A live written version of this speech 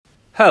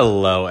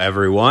Hello,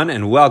 everyone,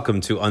 and welcome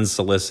to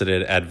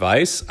Unsolicited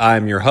Advice.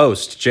 I'm your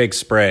host, Jake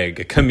Sprague,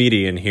 a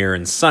comedian here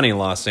in sunny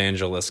Los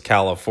Angeles,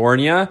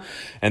 California,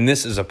 and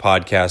this is a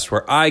podcast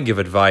where I give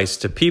advice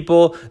to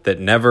people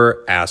that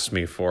never ask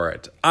me for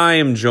it. I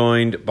am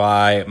joined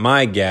by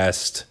my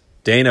guest,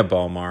 Dana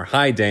Bomar.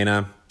 Hi,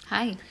 Dana.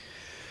 Hi.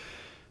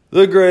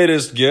 The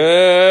greatest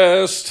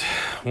guest.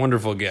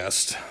 Wonderful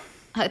guest.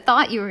 I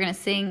thought you were going to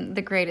sing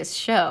The Greatest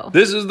Show.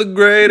 This is the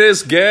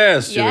greatest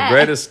guest. Yeah. You're the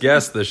greatest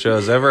guest the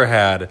show's ever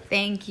had.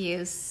 Thank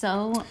you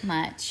so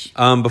much.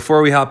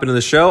 Before we hop into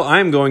the show,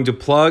 I'm going to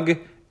plug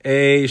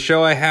a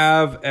show I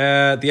have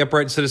at the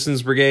Upright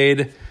Citizens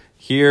Brigade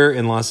here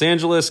in Los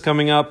Angeles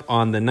coming up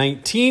on the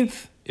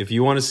 19th. If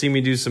you want to see me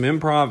do some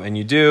improv, and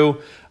you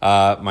do,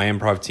 my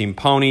improv team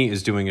Pony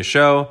is doing a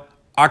show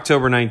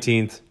October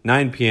 19th,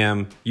 9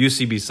 p.m.,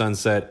 UCB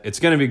Sunset. It's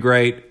going to be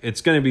great.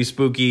 It's going to be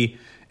spooky.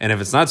 And if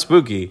it's not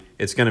spooky,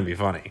 it's going to be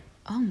funny.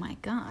 Oh, my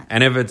God.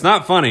 And if it's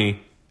not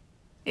funny,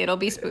 it'll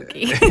be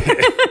spooky.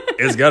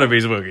 it's got to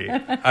be spooky.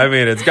 I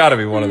mean, it's got to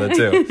be one of the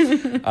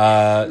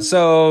two.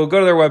 So go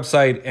to their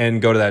website and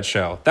go to that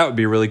show. That would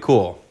be really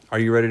cool. Are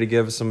you ready to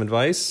give some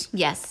advice?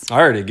 Yes. I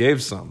already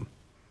gave some.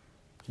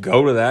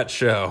 Go to that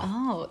show.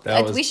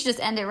 Oh, we should just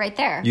end it right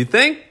there. You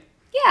think?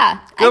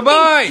 Yeah.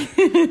 Goodbye.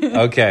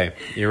 Okay.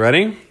 You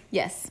ready?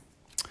 Yes.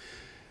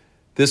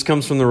 This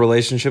comes from the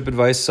Relationship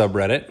Advice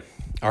subreddit.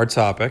 Our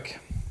topic,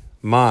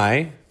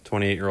 my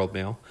 28-year-old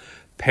male,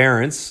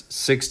 parents,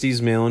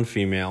 60s male and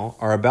female,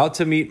 are about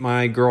to meet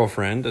my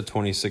girlfriend, a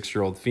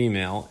 26-year-old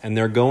female, and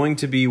they're going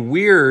to be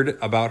weird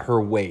about her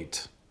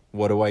weight.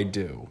 What do I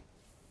do?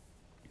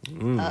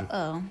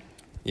 Uh-oh.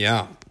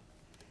 Yeah.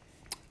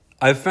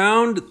 I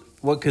found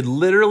what could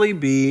literally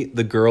be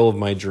the girl of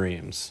my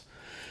dreams.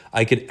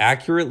 I could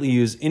accurately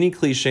use any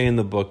cliche in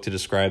the book to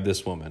describe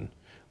this woman.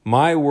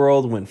 My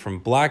world went from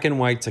black and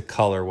white to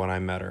color when I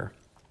met her.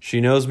 She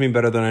knows me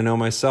better than I know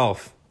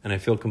myself, and I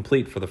feel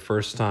complete for the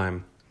first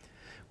time.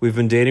 We've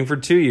been dating for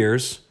 2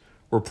 years.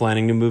 We're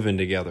planning to move in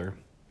together.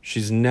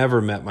 She's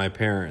never met my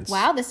parents.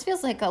 Wow, this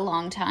feels like a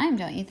long time,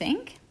 don't you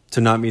think? To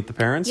not meet the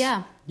parents?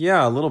 Yeah.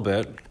 Yeah, a little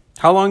bit.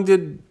 How long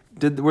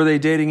were they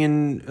dating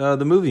in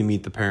the movie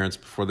Meet the Parents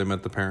before they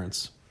met the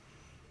parents?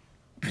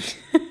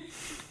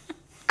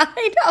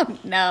 I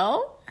don't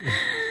know.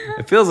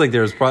 It feels like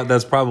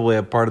that's probably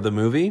a part of the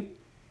movie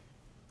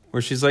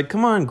where she's like,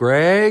 come on,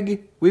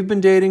 Greg, we've been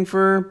dating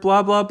for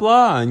blah, blah,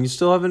 blah, and you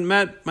still haven't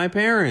met my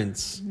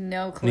parents.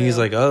 No clue. And he's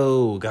like,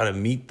 oh, gotta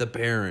meet the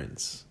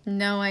parents.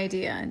 No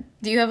idea.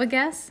 Do you have a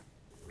guess?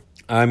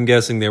 I'm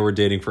guessing they were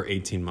dating for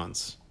 18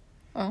 months.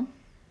 Oh.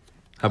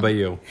 How about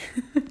you?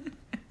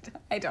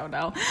 I don't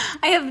know.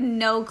 I have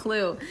no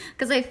clue.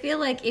 Because I feel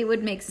like it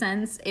would make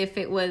sense if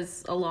it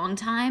was a long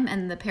time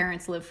and the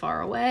parents live far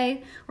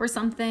away or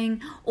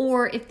something.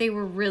 Or if they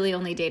were really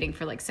only dating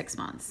for like 6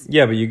 months.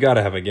 Yeah, but you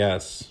gotta have a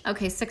guess.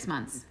 Okay, 6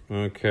 months.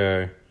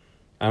 Okay.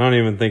 I don't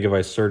even think if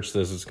I search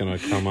this, it's gonna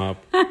come up.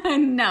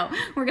 No.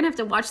 We're going to have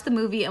to watch the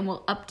movie and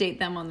we'll update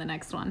them on the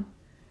next one.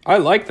 I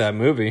like that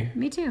movie.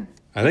 Me too.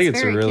 I think it's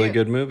a very really cute.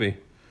 good movie.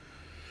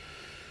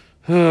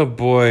 Oh,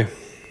 boy.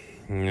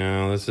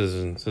 No, this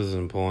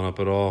isn't pulling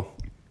up at all.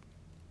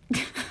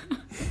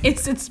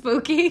 Is it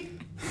spooky?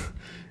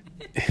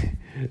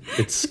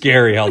 It's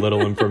scary how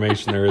little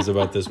information there is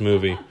about this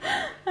movie.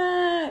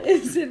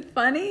 Is it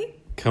funny?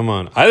 Come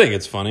on. I think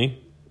it's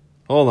funny.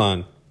 Hold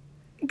on.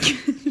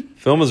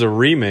 Film is a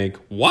remake.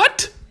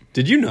 What?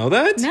 Did you know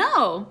that?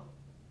 No.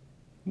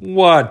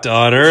 What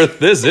on earth?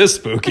 This is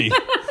spooky.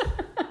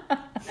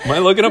 Am I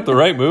looking up the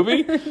right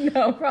movie?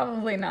 No,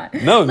 probably not.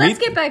 No, Let's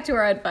get back to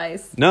our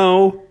advice.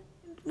 No.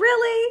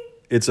 Really?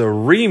 It's a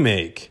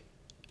remake.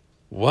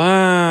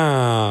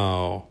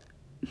 Wow.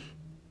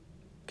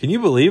 Can you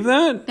believe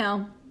that?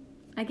 No.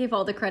 I gave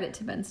all the credit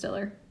to Ben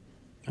Stiller.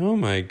 Oh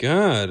my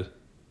God.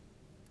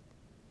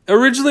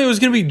 Originally it was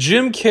going to be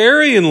Jim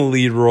Carrey in the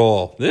lead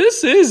role.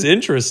 This is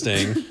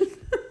interesting.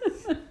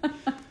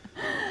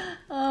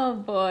 Oh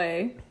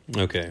boy.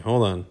 Okay,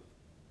 hold on.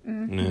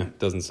 Nah,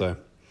 doesn't say.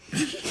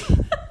 That's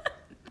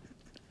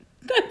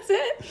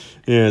it?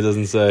 Yeah, it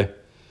doesn't say.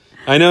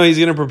 I know he's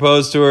going to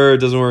propose to her. It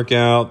doesn't work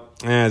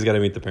out. He's got to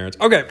meet the parents.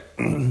 Okay.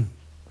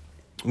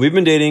 We've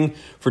been dating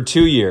for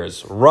 2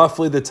 years.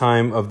 Roughly the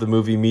time of the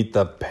movie Meet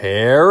the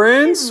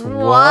Parents.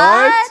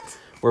 What?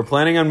 We're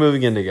planning on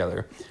moving in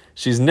together.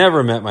 She's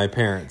never met my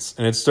parents,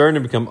 and it's starting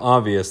to become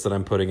obvious that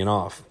I'm putting it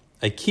off.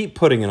 I keep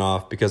putting it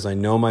off because I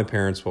know my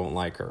parents won't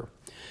like her.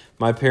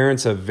 My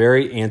parents have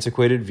very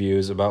antiquated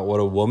views about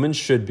what a woman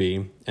should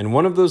be, and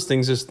one of those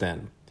things is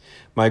thin.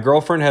 My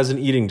girlfriend has an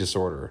eating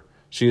disorder.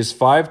 She is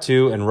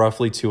 5'2" and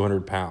roughly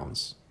 200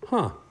 pounds.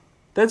 Huh.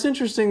 That's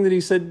interesting that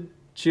he said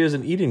she has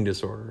an eating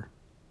disorder.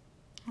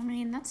 I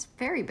mean, that's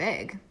very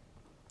big.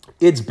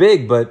 It's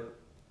big, but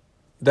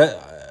that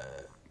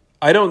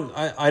I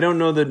don't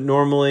know that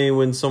normally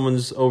when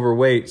someone's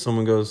overweight,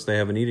 someone goes they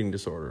have an eating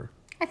disorder.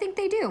 I think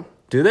they do.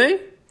 Do they?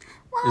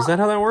 Well, Is that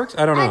how that works?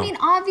 I don't know. I mean,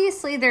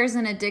 obviously there's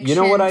an addiction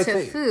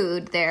to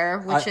food there,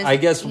 which is... I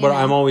guess what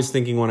I'm always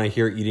thinking when I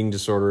hear eating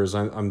disorders,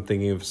 I'm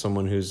thinking of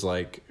someone who's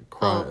like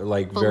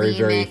like very,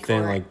 very bulimic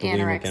thin, or like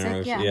bulimic,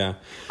 anorexic, anorexic. Yeah.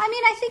 I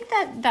mean, I think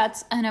that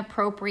that's an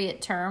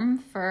appropriate term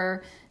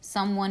for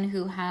someone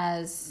who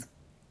has...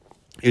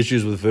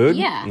 Issues with food?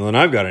 Yeah. Well, then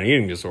I've got an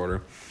eating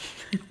disorder.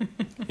 You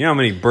know how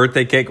many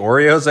birthday cake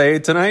Oreos I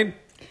ate tonight?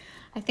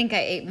 I think I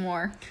ate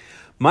more.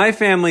 My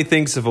family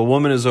thinks if a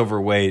woman is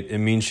overweight, it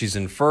means she's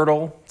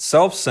infertile,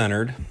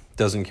 self-centered,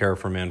 doesn't care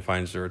if her man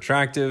finds her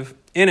attractive,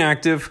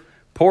 inactive,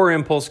 poor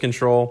impulse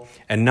control,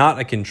 and not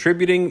a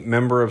contributing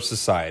member of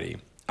society.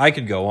 I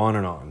could go on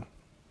and on.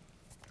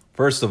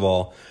 First of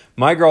all,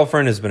 my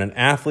girlfriend has been an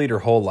athlete her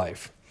whole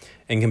life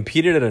and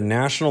competed at a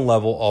national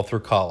level all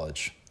through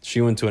college.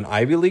 She went to an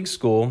Ivy League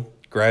school,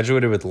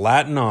 graduated with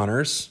Latin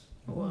honors.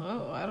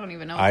 Whoa, I don't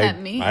even know what that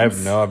means.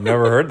 I've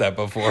never heard that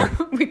before.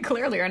 We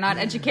clearly are not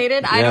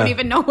educated. I don't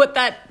even know what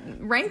that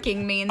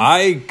ranking means.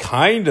 I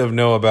kind of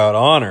know about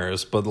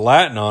honors, but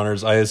Latin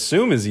honors, I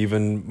assume, is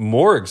even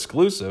more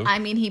exclusive. I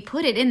mean, he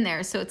put it in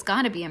there, so it's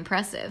got to be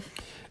impressive.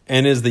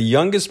 And is the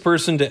youngest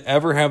person to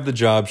ever have the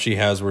job she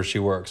has where she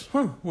works.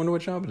 Wonder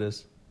what job it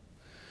is.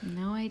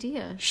 No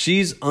idea.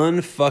 She's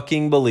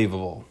unfucking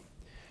believable.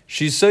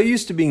 She's so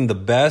used to being the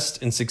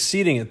best and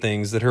succeeding at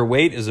things that her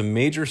weight is a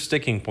major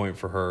sticking point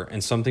for her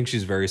and something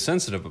she's very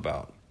sensitive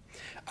about.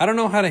 I don't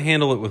know how to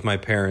handle it with my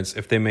parents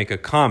if they make a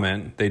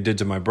comment they did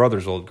to my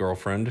brother's old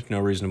girlfriend, no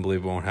reason to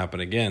believe it won't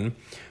happen again,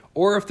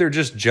 or if they're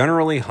just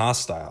generally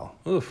hostile.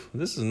 Oof,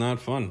 this is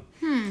not fun.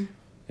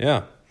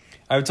 Yeah.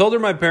 I've told her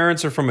my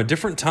parents are from a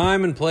different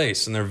time and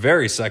place, and they're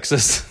very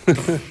sexist.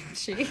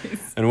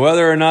 Jeez. And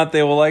whether or not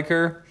they will like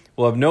her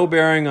will have no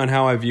bearing on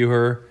how I view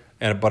her,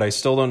 but I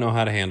still don't know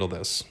how to handle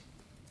this.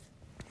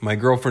 My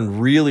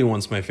girlfriend really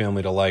wants my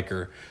family to like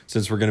her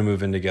since we're going to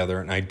move in together,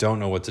 and I don't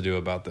know what to do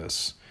about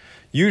this.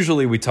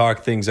 Usually we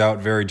talk things out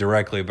very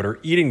directly, but her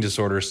eating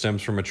disorder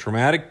stems from a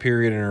traumatic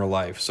period in her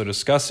life, so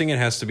discussing it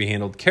has to be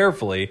handled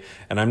carefully,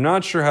 and I'm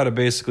not sure how to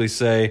basically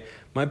say,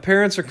 my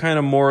parents are kind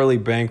of morally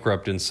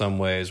bankrupt in some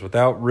ways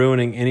without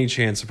ruining any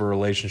chance of a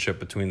relationship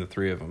between the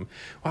three of them.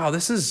 Wow,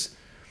 this is...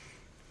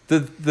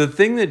 The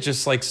thing that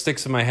just like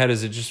sticks in my head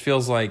is it just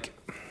feels like...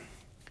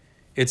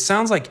 It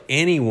sounds like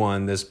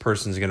anyone this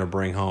person's going to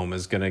bring home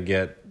is going to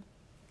get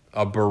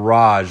a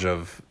barrage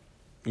of,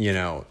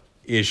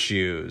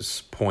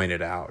 issues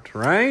pointed out,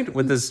 right?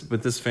 With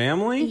this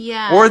family?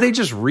 Yeah. Or are they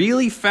just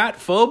really fat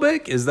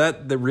phobic? Is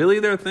that really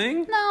their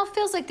thing? No, it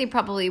feels like they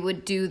probably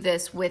would do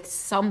this with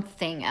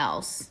something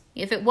else.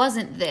 If it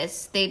wasn't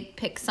this, they'd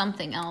pick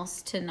something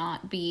else to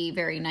not be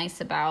very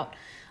nice about.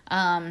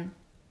 I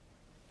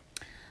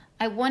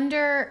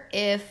wonder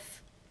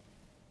if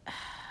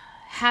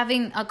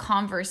having a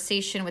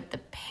conversation with the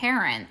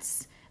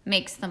parents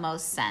makes the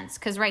most sense.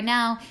 Because right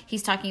now,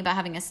 he's talking about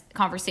having a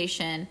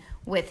conversation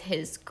with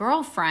his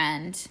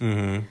girlfriend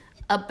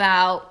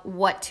about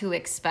what to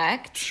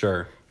expect.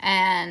 Sure.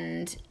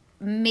 And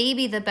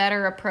maybe the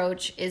better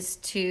approach is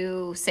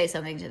to say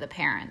something to the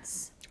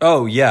parents.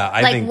 Oh, yeah.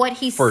 I think what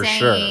he's for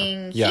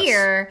saying sure.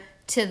 here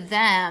to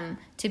them,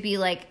 to be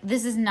like,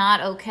 this is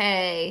not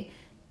okay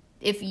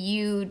if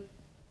you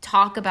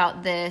talk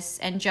about this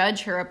and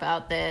judge her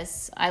about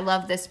this. I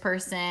love this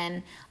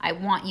person. I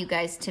want you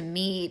guys to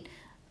meet.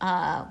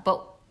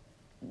 But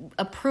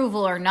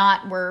approval or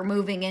not, we're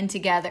moving in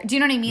together. Do you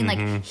know what I mean?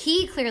 Like,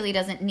 he clearly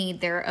doesn't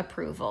need their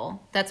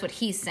approval. That's what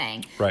he's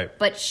saying. Right.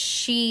 But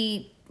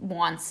she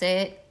wants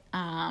it.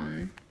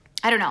 I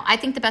don't know. I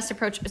think the best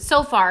approach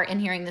so far in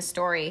hearing this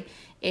story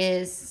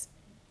is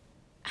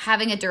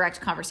having a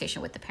direct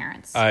conversation with the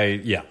parents.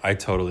 I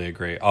totally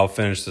agree. I'll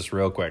finish this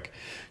real quick.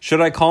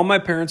 Should I call my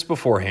parents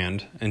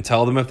beforehand and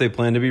tell them if they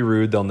plan to be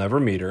rude, they'll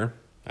never meet her?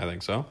 I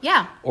think so.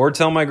 Yeah. Or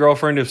tell my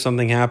girlfriend if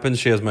something happens,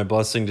 she has my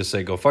blessing to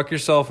say, go fuck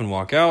yourself and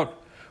walk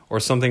out, or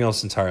something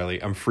else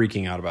entirely. I'm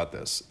freaking out about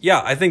this.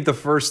 Yeah, I think the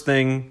first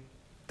thing,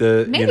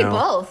 maybe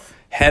both.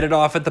 Head it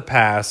off at the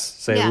pass.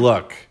 Say,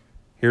 look,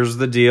 here's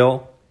the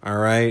deal. All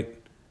right.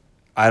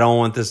 I don't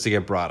want this to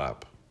get brought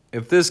up.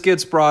 If this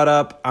gets brought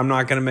up, I'm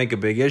not going to make a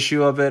big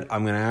issue of it.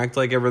 I'm going to act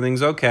like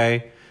everything's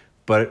okay.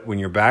 But when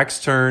your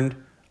back's turned,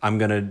 I'm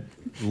going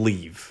to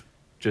leave.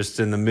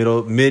 Just in the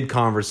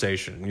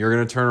mid-conversation. You're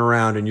going to turn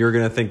around and you're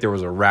going to think there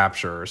was a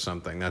rapture or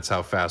something. That's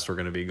how fast we're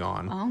going to be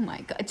gone. Oh,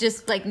 my God.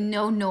 Just, like,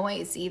 no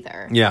noise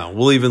either. Yeah,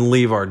 we'll even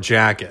leave our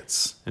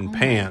jackets and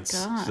pants.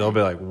 So they'll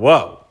be like,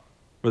 whoa,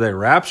 were they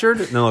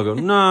raptured? And they'll go,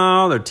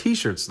 no, their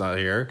T-shirt's not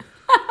here.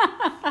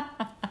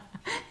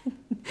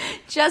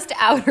 Just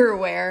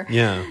outerwear.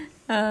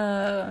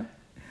 Yeah.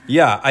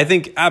 Yeah, I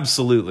think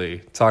absolutely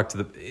talk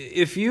to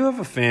if you have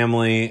a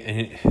family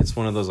and it's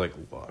one of those like,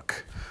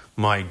 look,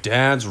 my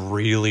dad's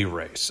really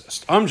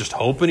racist. I'm just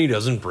hoping he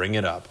doesn't bring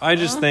it up. I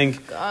just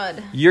think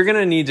God. You're going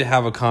to need to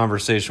have a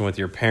conversation with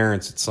your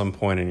parents at some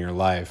point in your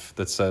life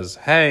that says,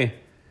 hey,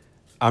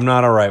 I'm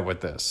not all right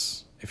with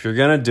this. If you're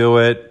going to do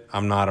it,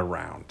 I'm not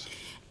around.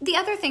 The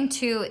other thing,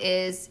 too,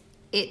 is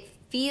it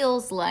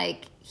feels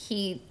like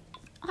he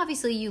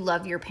obviously you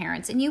love your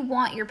parents and you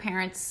want your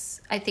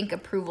parents, I think,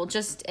 approval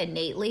just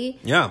innately.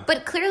 Yeah.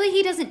 But clearly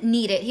he doesn't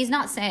need it. He's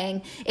not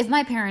saying, if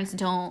my parents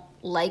don't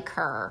like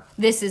her,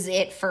 this is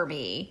it for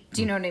me.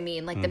 Do you know what I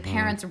mean? Like, the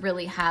parents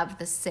really have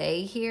the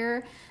say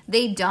here.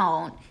 They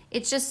don't.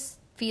 It just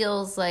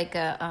feels like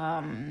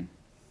a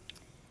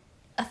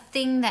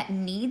thing that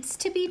needs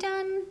to be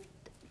done.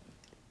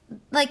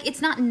 Like,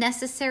 it's not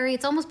necessary.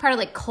 It's almost part of,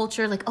 like,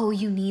 culture. Like, oh,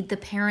 you need the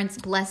parents'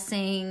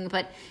 blessing.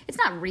 But it's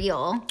not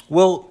real.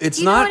 Well, it's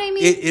you know not. What I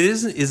mean? It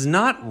is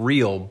not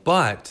real,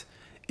 but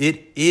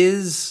it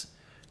is.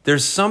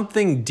 There's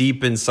something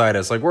deep inside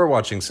us. Like, we're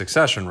watching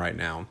Succession right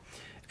now.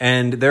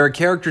 And there are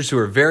characters who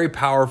are very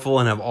powerful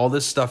and have all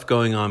this stuff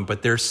going on,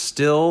 but they're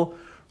still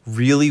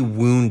really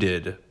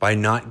wounded by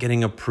not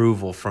getting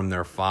approval from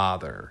their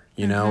father.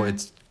 You know,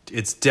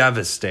 it's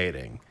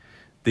devastating.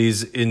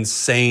 These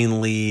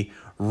insanely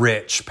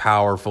rich,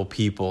 powerful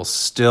people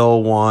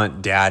still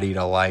want daddy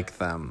to like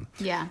them.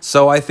 Yeah.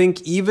 So I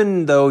think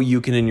even though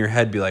you can in your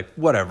head be like,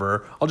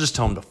 whatever, I'll just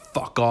tell him to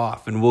fuck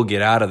off and we'll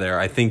get out of there.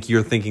 I think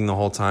you're thinking the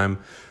whole time,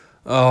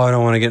 oh, I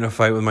don't want to get in a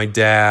fight with my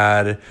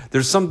dad.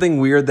 There's something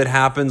weird that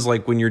happens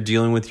like when you're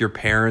dealing with your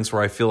parents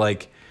where I feel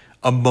like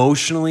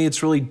emotionally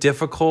it's really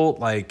difficult.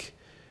 Like,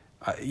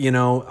 you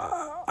know,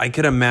 I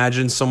could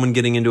imagine someone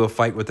getting into a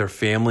fight with their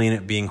family and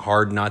it being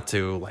hard not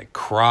to like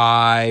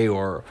cry,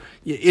 or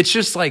it's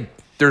just like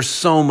there's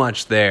so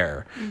much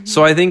there.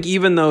 So I think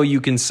even though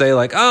you can say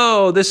like,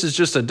 oh, this is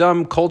just a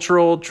dumb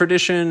cultural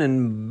tradition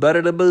and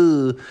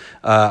blah,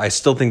 I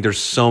still think there's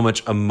so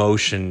much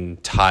emotion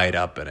tied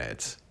up in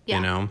it, Yeah.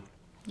 you know?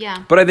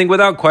 Yeah. But I think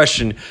without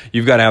question,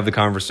 you've got to have the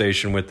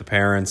conversation with the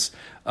parents.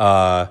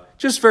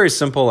 Just very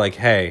simple, like,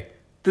 hey,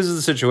 this is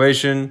the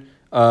situation.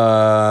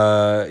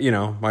 You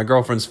know, my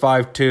girlfriend's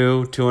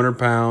 5'2", 200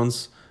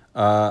 pounds.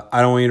 I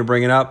don't want you to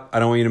bring it up. I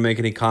don't want you to make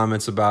any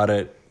comments about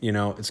it. You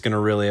know, it's going to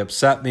really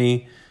upset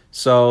me.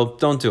 So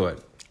don't do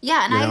it.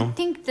 Yeah, and you know? I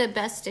think the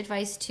best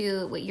advice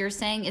to what you're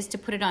saying is to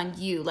put it on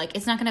you. Like,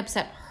 it's not going to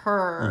upset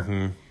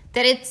her.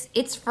 That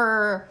it's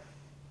for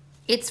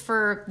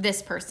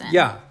this person.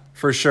 Yeah,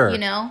 for sure. You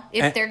know,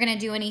 if they're going to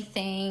do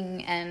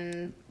anything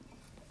and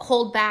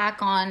hold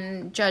back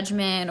on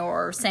judgment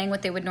or saying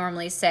what they would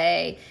normally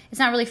say, it's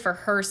not really for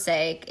her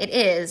sake. It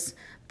is,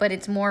 but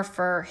it's more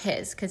for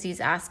his, because he's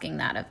asking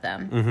that of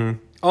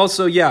them.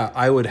 Also, yeah,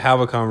 I would have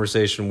a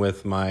conversation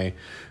with my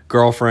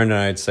girlfriend and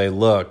I'd say,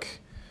 look,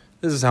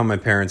 this is how my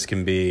parents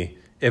can be.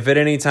 If at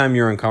any time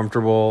you're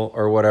uncomfortable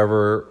or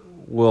whatever,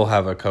 we'll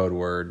have a code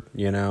word,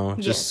 you know?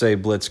 Just say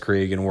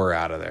Blitzkrieg and we're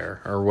out of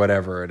there, or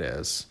whatever it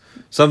is.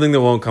 Something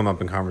that won't come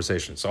up in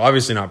conversation. So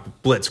obviously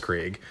not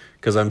Blitzkrieg,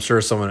 because I'm sure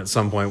someone at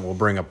some point will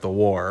bring up the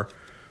war.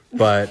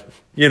 But,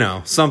 you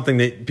know, something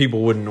that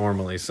people wouldn't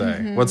normally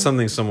say. What's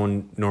something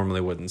someone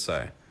normally wouldn't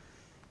say?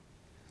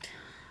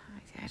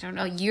 I don't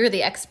know. You're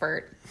the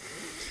expert.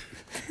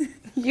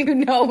 You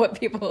know what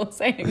people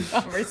say in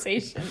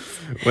conversations.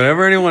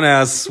 Whenever anyone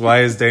asks,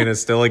 why is Dana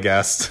still a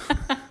guest?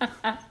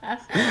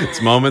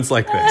 It's moments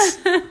like this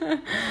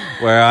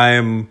where I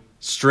am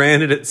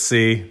stranded at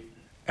sea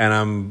and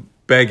I'm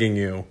begging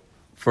you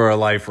for a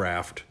life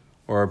raft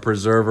or a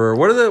preserver.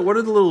 What are the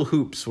little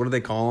hoops? What do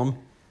they call them?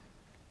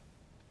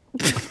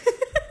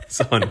 It's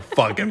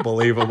unfucking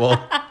believable.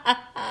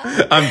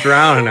 I'm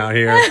drowning out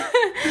here.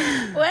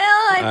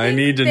 Well, I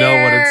need to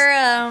know what it's...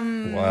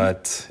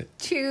 What?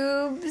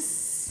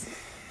 Tubes.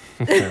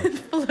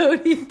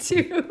 Floaty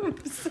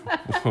tubes.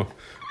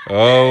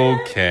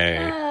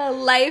 Okay.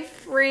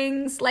 Life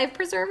rings. Life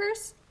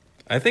preservers?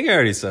 I think I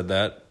already said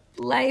that.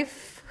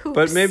 Life hoops.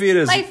 But maybe it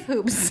is... Life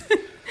hoops.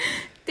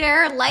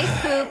 They're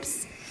life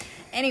hoops.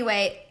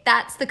 Anyway,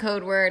 that's the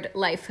code word,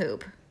 life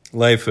hoop.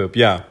 Life hoop,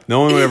 yeah.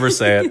 No one would ever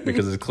say it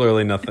because it's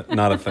clearly not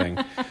a thing.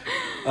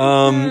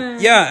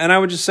 Yeah, and I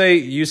would just say,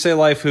 you say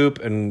life hoop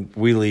and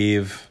we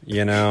leave,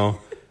 you know.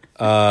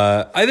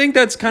 I think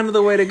that's kind of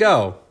the way to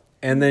go.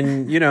 And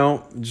then, you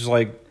know, just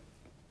like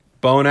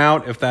bone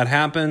out if that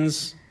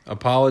happens,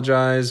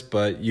 apologize,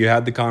 but you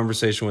had the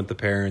conversation with the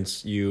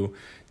parents. You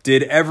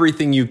did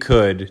everything you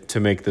could to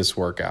make this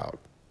work out,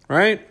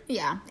 right?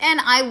 Yeah, and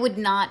I would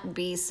not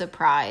be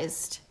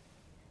surprised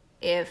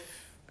if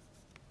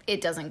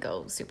it doesn't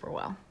go super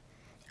well.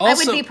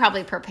 Also, I would be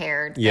probably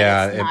prepared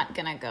that it's not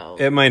going to go.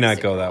 It might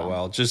not go that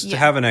well. Just to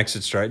have an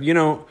exit strategy. You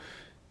know,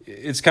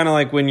 it's kind of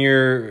like when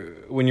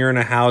you're in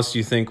a house,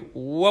 you think,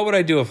 what would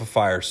I do if a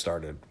fire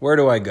started? Where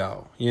do I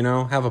go? You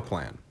know, have a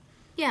plan.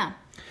 Yeah.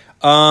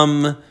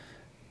 The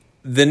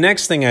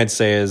next thing I'd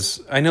say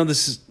is, I know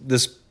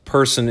this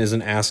person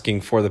isn't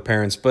asking for the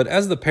parents, but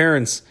as the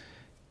parents,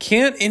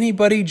 can't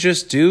anybody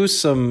just do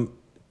some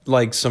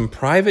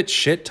private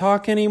shit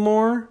talk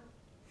anymore?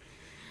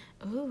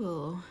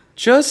 Ooh.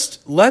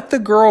 Just let the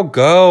girl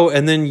go,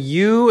 and then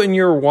you and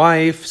your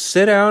wife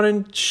sit down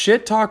and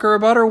shit talk her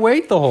about her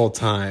weight the whole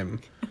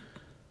time.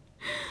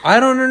 I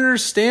don't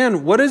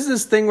understand. What is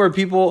this thing where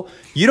people...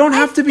 You don't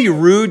have to be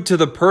rude to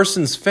the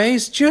person's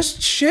face.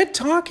 Just shit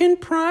talk in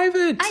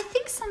private. I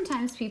think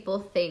sometimes people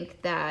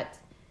think that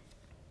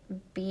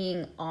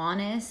being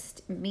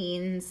honest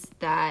means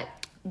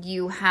that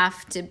you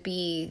have to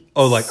be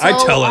I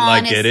tell it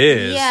honest. like it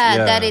is.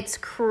 Yeah, that it's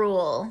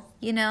cruel,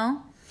 And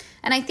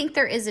I think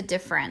there is a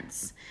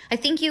difference. I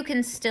think you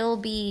can still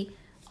be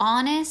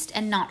honest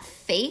and not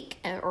fake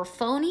or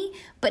phony,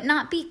 but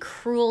not be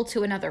cruel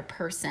to another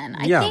person.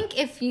 I think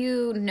if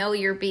you know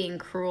you're being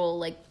cruel,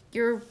 like,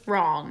 you're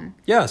wrong.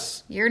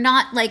 Yes. You're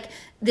not like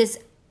this,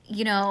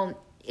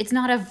 it's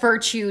not a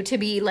virtue to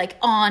be like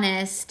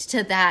honest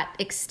to that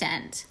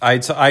extent. I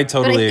totally agree.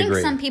 But I think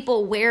agree. some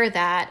people wear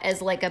that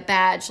as like a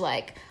badge,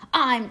 like,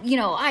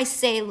 I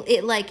say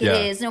it like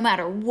it is no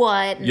matter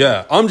what.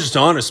 Yeah, I'm just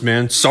honest,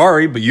 man.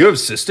 Sorry, but you have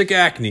cystic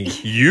acne.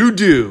 You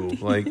do.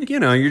 Like,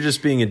 you're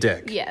just being a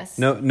dick. Yes.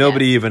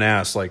 Nobody even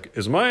asked, like,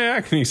 is my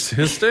acne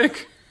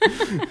cystic? Do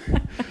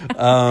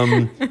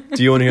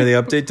you want to hear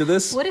the update to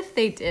this? What if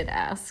they did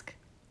ask?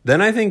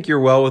 Then I think you're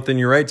well within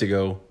your right to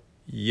go,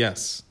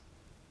 yes.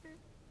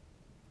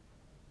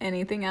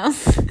 Anything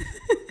else?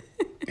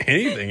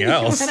 Anything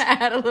else? I'm going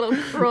to add a little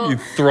cruel. You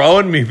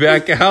throwing me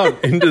back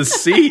out into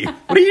sea.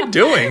 What are you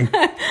doing?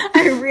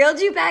 I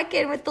reeled you back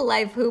in with the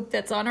life hoop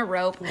that's on a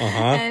rope.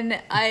 And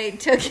I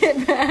took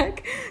it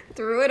back,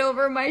 threw it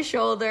over my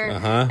shoulder,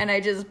 and I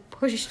just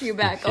pushed you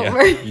back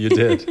over. You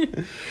did.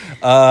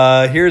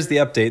 Here's the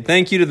update.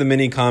 Thank you to the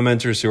many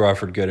commenters who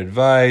offered good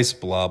advice,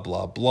 blah,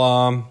 blah,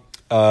 blah.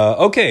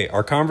 Okay,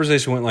 our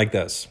conversation went like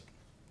this.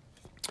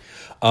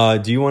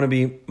 Do you want to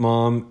be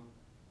mom?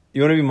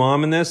 You want to be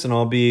mom in this, and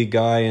I'll be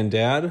guy and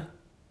dad?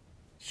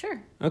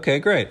 Sure. Okay,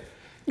 great.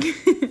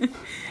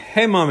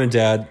 Hey, mom and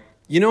dad.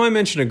 I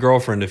mentioned a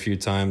girlfriend a few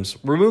times.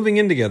 We're moving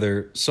in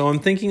together, so I'm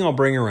thinking I'll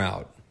bring her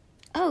out.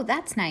 Oh,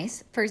 that's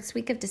nice. First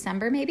week of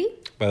December, maybe?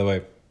 By the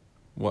way,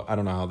 I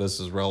don't know how this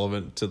is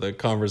relevant to the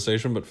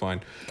conversation, but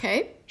fine.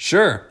 Okay.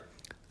 Sure.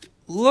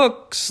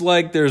 Looks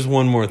like there's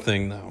one more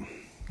thing, though.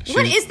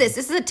 What is this?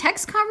 This is a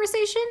text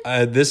conversation?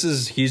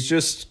 He's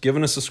just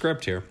giving us a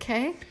script here.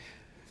 Okay.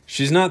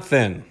 She's not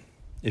thin.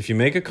 If you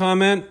make a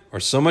comment or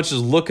so much as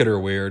look at her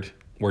weird,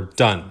 we're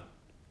done.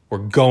 We're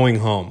going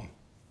home.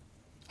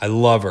 I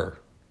love her.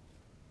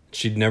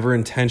 She'd never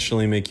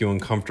intentionally make you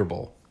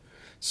uncomfortable.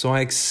 So I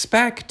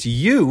expect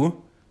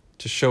you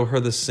to show her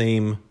the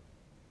same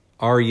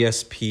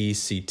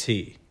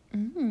RESPCT.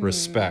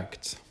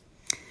 Respect.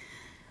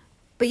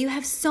 But you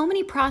have so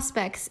many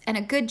prospects and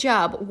a good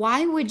job.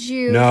 Why would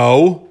you...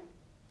 No.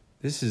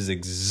 This is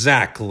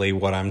exactly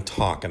what I'm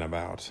talking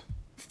about.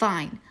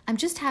 Fine. I'm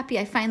just happy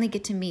I finally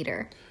get to meet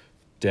her.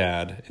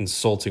 Dad,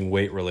 insulting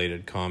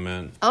weight-related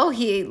comment. Oh,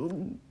 he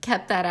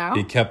kept that out?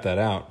 He kept that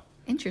out.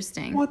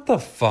 Interesting. What the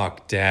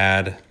fuck,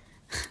 Dad?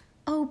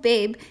 Oh,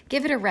 babe,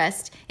 give it a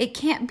rest. It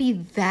can't be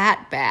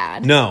that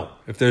bad. No.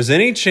 If there's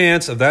any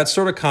chance of that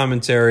sort of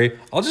commentary,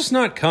 I'll just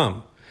not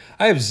come.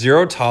 I have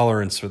zero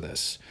tolerance for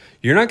this.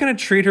 You're not going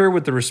to treat her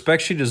with the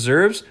respect she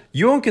deserves.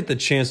 You won't get the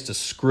chance to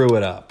screw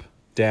it up.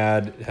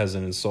 Dad has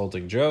an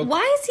insulting joke.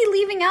 Why is he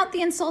leaving out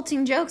the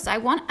insulting jokes? I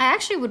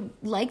actually would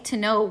like to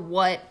know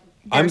what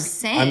they're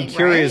saying. I'm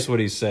curious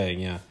what he's saying,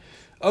 yeah.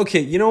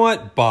 Okay, you know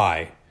what?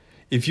 Bye.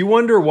 If you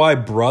wonder why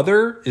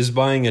brother is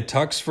buying a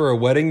tux for a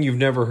wedding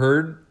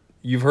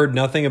you've heard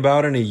nothing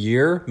about in a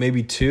year,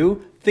 maybe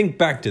 2, think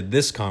back to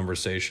this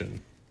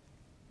conversation.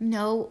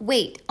 No,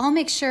 wait. I'll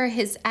make sure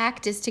his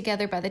act is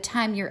together by the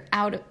time you're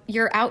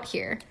out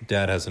here.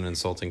 Dad has an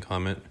insulting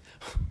comment.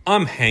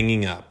 I'm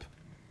hanging up.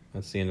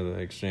 That's the end of the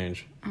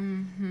exchange.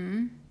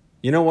 Mm-hmm.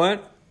 You know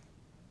what?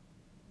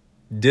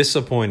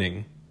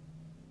 Disappointing.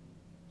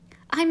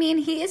 I mean,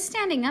 he is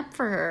standing up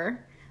for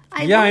her.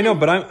 I know,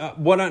 but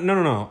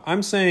no.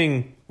 I'm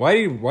saying, why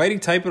did he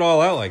type it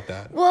all out like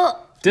that?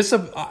 Well,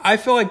 I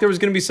feel like there was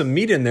going to be some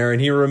meat in there,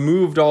 and he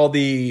removed all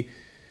the.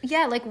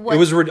 Yeah, like what? It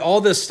was all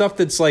this stuff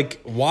that's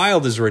like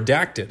wild is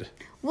redacted.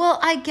 Well,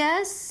 I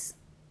guess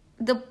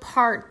the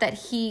part that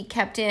he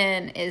kept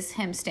in is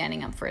him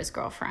standing up for his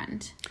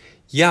girlfriend.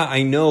 Yeah,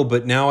 I know,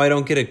 but now I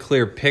don't get a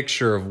clear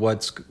picture of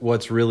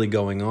what's really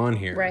going on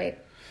here. Right.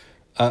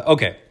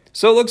 Okay,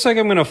 so it looks like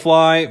I'm going to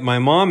fly my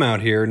mom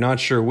out here, not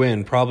sure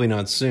when, probably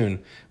not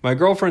soon. My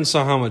girlfriend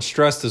saw how much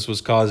stress this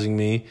was causing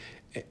me,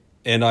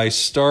 and I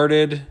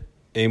started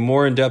a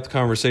more in-depth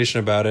conversation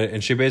about it,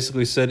 and she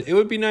basically said, it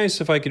would be nice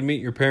if I could meet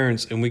your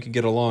parents and we could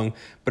get along,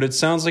 but it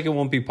sounds like it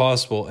won't be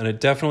possible, and it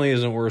definitely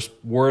isn't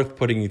worth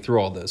putting you through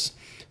all this.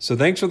 So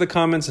thanks for the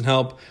comments and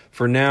help.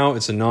 For now,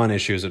 it's a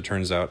non-issue as it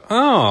turns out.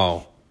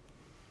 Oh.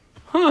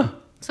 Huh.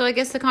 So I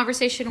guess the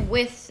conversation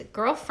with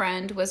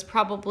girlfriend was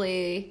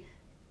probably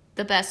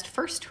the best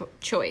first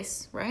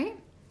choice, right?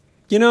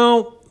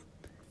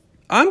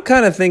 I'm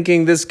kind of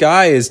thinking this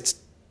guy is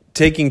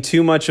taking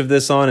too much of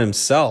this on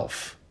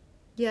himself.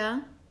 Yeah.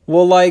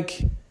 Well,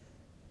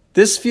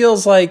 this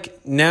feels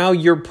like now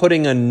you're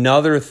putting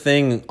another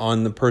thing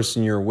on the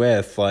person you're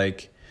with.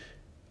 Like,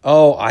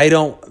 oh,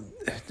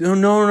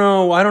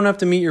 no, I don't have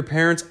to meet your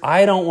parents.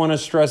 I don't want to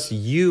stress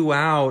you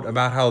out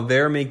about how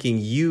they're making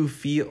you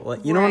feel.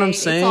 Like, you know what I'm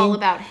saying? It's all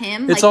about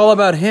him. It's all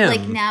about him.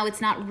 Like now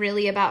it's not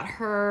really about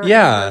her and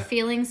her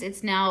feelings.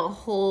 It's now a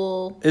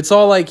whole... It's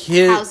all like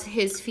how's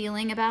his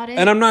feeling about it?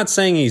 And I'm not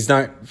saying he's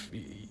not...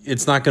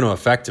 it's not going to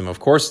affect him. Of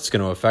course it's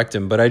going to affect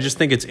him. But I just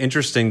think it's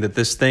interesting that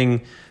this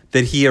thing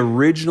that he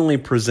originally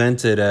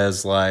presented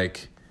as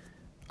like,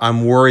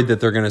 I'm worried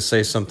that they're going to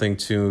say something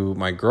to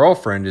my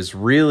girlfriend is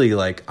really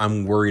like,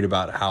 I'm worried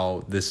about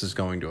how this is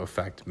going to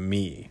affect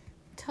me.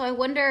 So I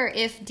wonder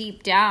if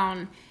deep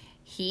down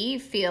he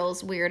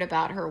feels weird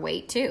about her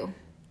weight too.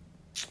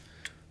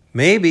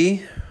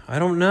 Maybe. I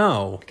don't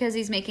know. Because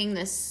he's making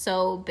this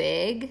so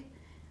big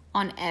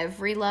on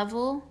every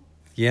level.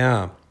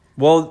 Yeah.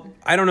 Well,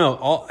 I don't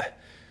know.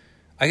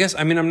 I guess,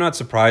 I mean, I'm not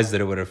surprised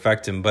that it would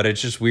affect him, but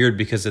it's just weird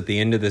because at the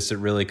end of this, it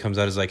really comes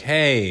out as like,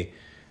 hey,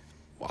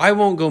 I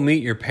won't go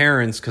meet your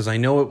parents because I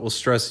know it will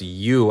stress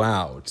you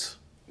out.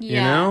 Yeah.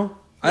 You know?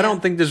 Yeah. I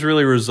don't think this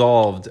really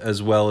resolved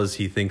as well as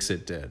he thinks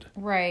it did.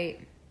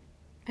 Right.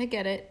 I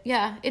get it.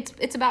 Yeah.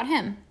 It's about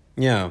him.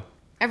 Yeah.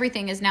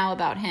 Everything is now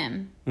about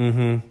him.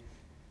 Mm-hmm.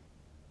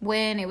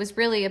 When it was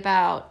really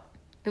about,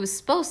 it was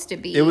supposed to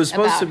be. It was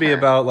supposed to be her.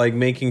 about like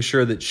making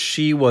sure that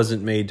she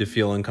wasn't made to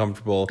feel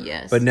uncomfortable.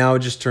 Yes. But now it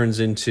just turns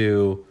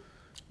into.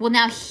 Well,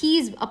 now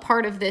he's a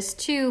part of this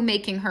too,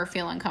 making her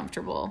feel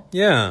uncomfortable.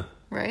 Yeah.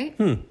 Right?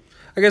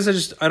 I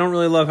guess I don't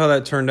really love how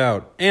that turned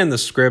out. And the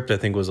script, I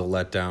think, was a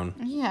letdown.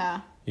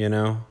 Yeah. You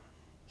know?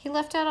 He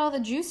left out all the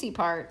juicy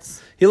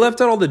parts. He left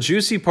out all the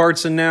juicy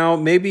parts, and now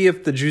maybe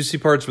if the juicy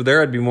parts were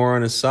there, I'd be more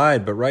on his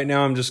side. But right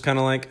now, I'm just kind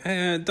of like,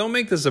 don't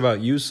make this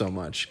about you so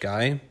much,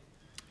 guy.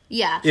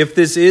 Yeah. If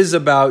this is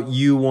about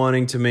you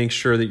wanting to make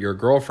sure that your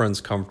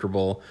girlfriend's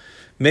comfortable,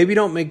 maybe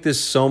don't make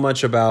this so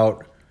much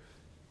about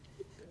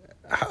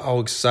how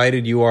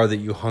excited you are that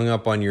you hung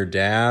up on your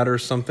dad or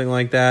something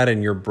like that,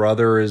 and your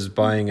brother is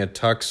buying a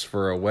tux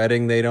for a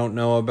wedding they don't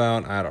know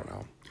about. I don't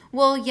know.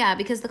 Well, yeah,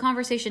 because the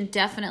conversation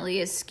definitely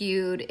is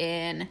skewed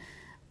in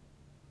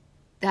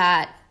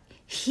that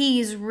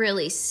he's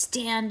really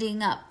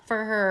standing up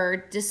for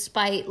her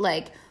despite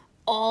like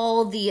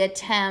all the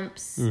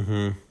attempts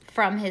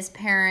from his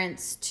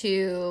parents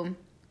to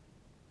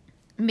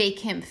make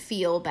him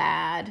feel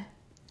bad.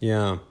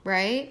 Yeah.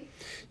 Right?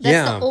 That's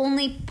Yeah. the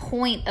only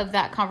point of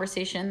that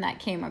conversation that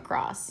came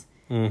across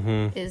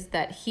is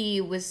that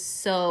he was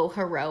so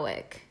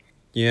heroic.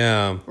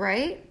 Yeah.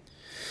 Right?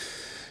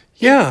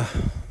 Yeah.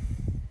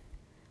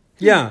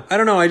 Yeah. I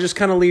don't know. I just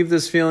kind of leave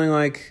this feeling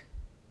like,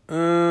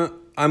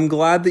 I'm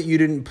glad that you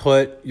didn't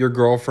put your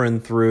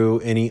girlfriend through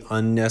any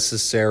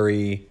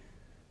unnecessary,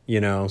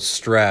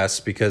 stress,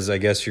 because I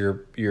guess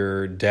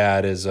your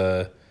dad is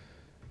a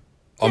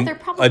they're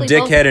probably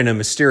dickhead in a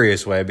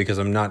mysterious way, because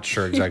I'm not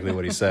sure exactly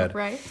what he said.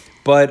 Right.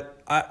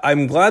 But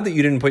I'm glad that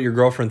you didn't put your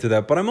girlfriend through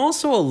that. But I'm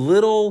also a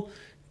little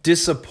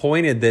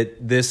disappointed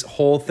that this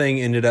whole thing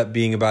ended up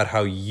being about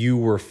how you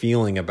were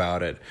feeling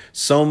about it.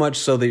 So much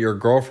so that your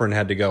girlfriend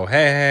had to go,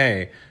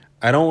 hey,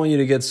 I don't want you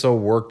to get so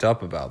worked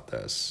up about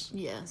this.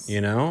 Yes.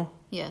 You know?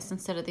 Yes,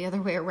 instead of the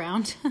other way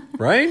around.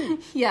 Right?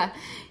 Yeah.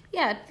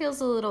 Yeah, it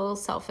feels a little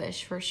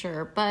selfish for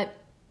sure. But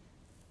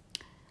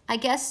I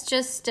guess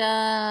just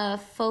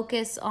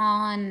focus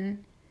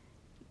on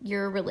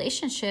your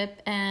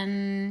relationship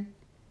and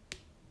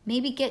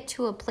maybe get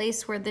to a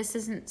place where this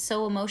isn't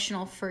so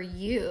emotional for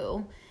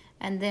you.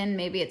 And then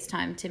maybe it's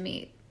time to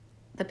meet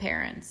the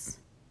parents.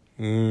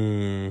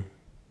 Maybe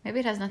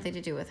it has nothing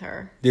to do with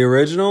her. The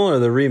original or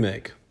the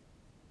remake?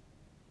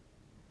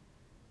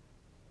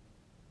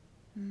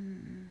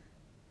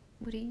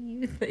 What do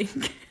you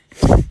think?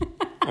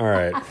 All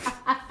right.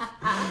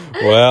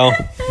 Well,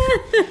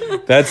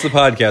 that's the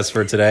podcast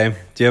for today.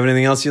 Do you have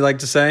anything else you'd like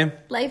to say?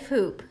 Life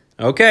hoop.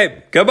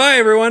 Okay. Goodbye,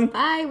 everyone.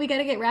 Bye. We got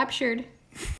to get raptured.